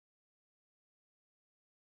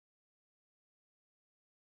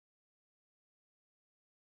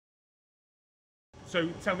So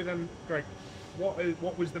tell me then, Greg,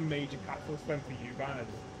 what was the major catalyst then for you guys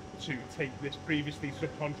to take this previously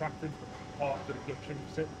subcontracted part of the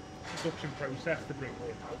production process to bring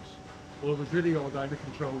it in-house? Well, it was really all down to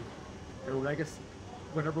control. You know, I guess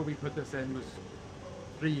whenever we put this in was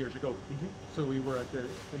 3 years ago. So we were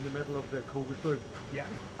in the middle of the COVID boom. Yeah.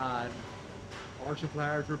 And our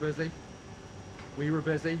suppliers were busy. We were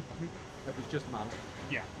busy. It was just manic.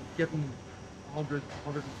 Yeah. Getting 100,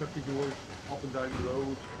 150 doors up and down the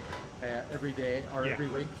road every day or every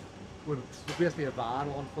week with basically a van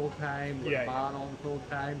on full time, with a van on full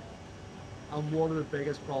time. And one of the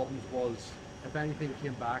biggest problems was if anything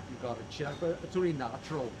came back, you got to check. But it's only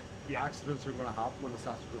natural. Accidents are going to happen when it's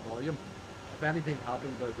that sort of volume. If anything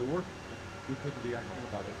happened to the door, we couldn't do anything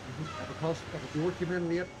about it. Because if a door came in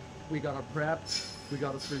late, we got it prepped, we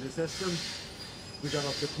got it through the system, we got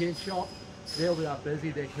up the paint shop. They were that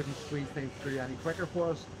busy, they couldn't squeeze things through any quicker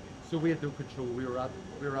for us. So we had no control. We were at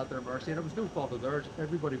their mercy, and it was no fault of theirs.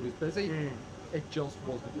 Everybody was busy. It just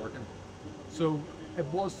wasn't working. So it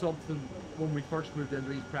was something when we first moved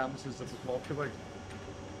into these premises that we talked about.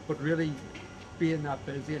 But really, being that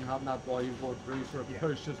busy and having that volume going through sort of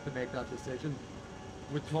pushed us to make that decision.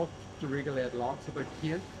 We talked to Regal Ed lots about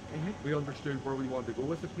paint. We understood where we wanted to go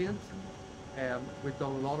with the paint. We've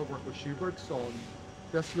done a lot of work with Schubert's on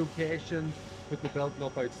this location, with the building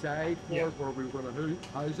up outside for where we were going to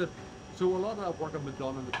house it. So a lot of that work has been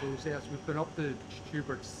done in the process. We've been up to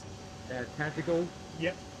Schubert's tentacle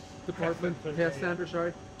department, test centre,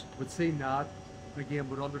 sorry. We'd seen that. Again,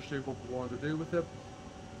 we'd understood what we wanted to do with it.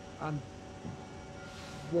 And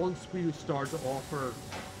once we started to offer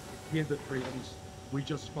painted frames, we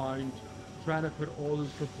just found trying to put all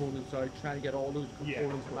those components out, trying to get all those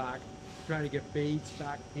components back, trying to get beads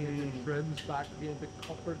back painted, trims back painted,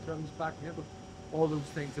 copper trims back painted, all those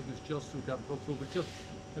things, it was just so difficult. So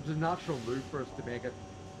it was a natural move for us to make it,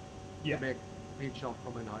 to make paint shop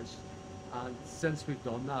come in-house. And since we've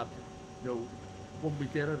done that, you know, when we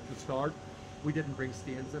did it at the start, we didn't bring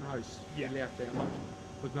stains in-house, we left them out.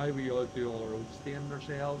 But now we all do all our own staining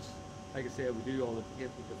ourselves. Like I said, we do all the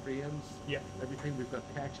paint with the frames. Everything. We've got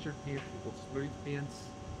textured paint, we've got smooth paints,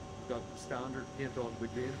 we've got standard paint on the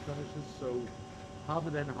grain finishes. So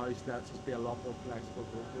having it in-house lets us be a lot more flexible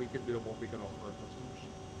with what we can do and what we can offer our customers.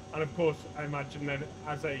 And of course, I imagine then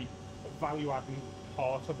as a value-adding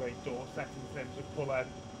part of a door set in terms of colour,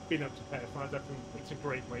 being able to personalise everything, it's a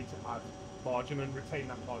great way to add margin and retain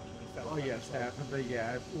that margin yourself. Oh yes, definitely,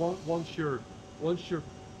 yeah. Once you're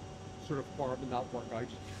sort of farming that work out,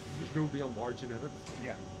 there's no real margin in it.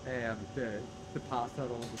 To pass that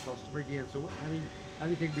on to the customer again. So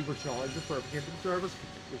anything we were charging for a painting service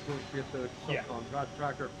is going straight to the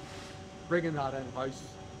subcontractor. Bringing that in-house,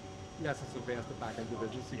 yes, it's invested back into the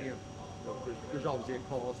business again. So there's obviously a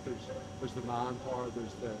cost, there's the manpower,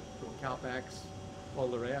 there's the capex, all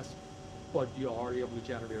the rest, but you are able to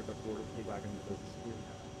generate a bit more to pay back into the business again.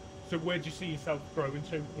 So where do you see yourself growing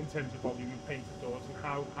to in terms of volume and painted doors, and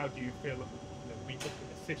how do you feel that we can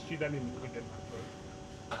assist you then within that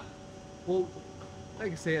growth? Well,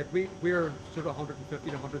 like I said, we're sort of 150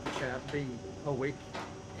 to 170 a week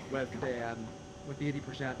with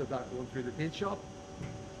 80% of that going through the paint shop.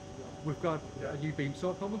 We've got a new beam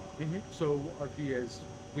saw coming, so our view is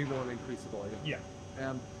we want to increase the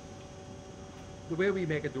volume. The way we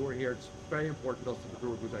make a door here, it's very important to us that the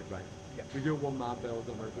door goes out right. We do a one-man build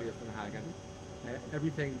and we're glazed and hanging.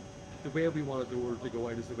 Everything, the way we want a door to go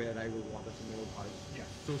out is the way that I would want it in my own house.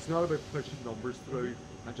 So it's not about pushing numbers through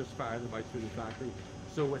and just firing them out through the factory.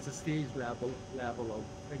 So it's a stage level of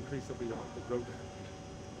increase that we want to grow.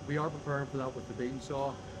 We are preparing for that with the beam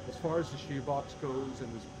saw. As far as the shoebox goes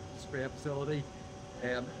and the spray facility,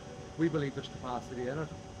 we believe there's capacity in it.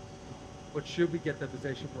 But should we get the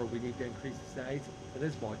position where we need to increase the size, it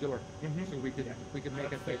is modular. So we can make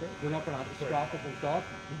it bigger. We're not going to have to scrap it and stop.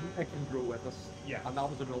 It can grow with us. And that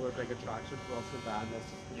was another big attraction for us in buying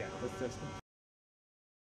this system.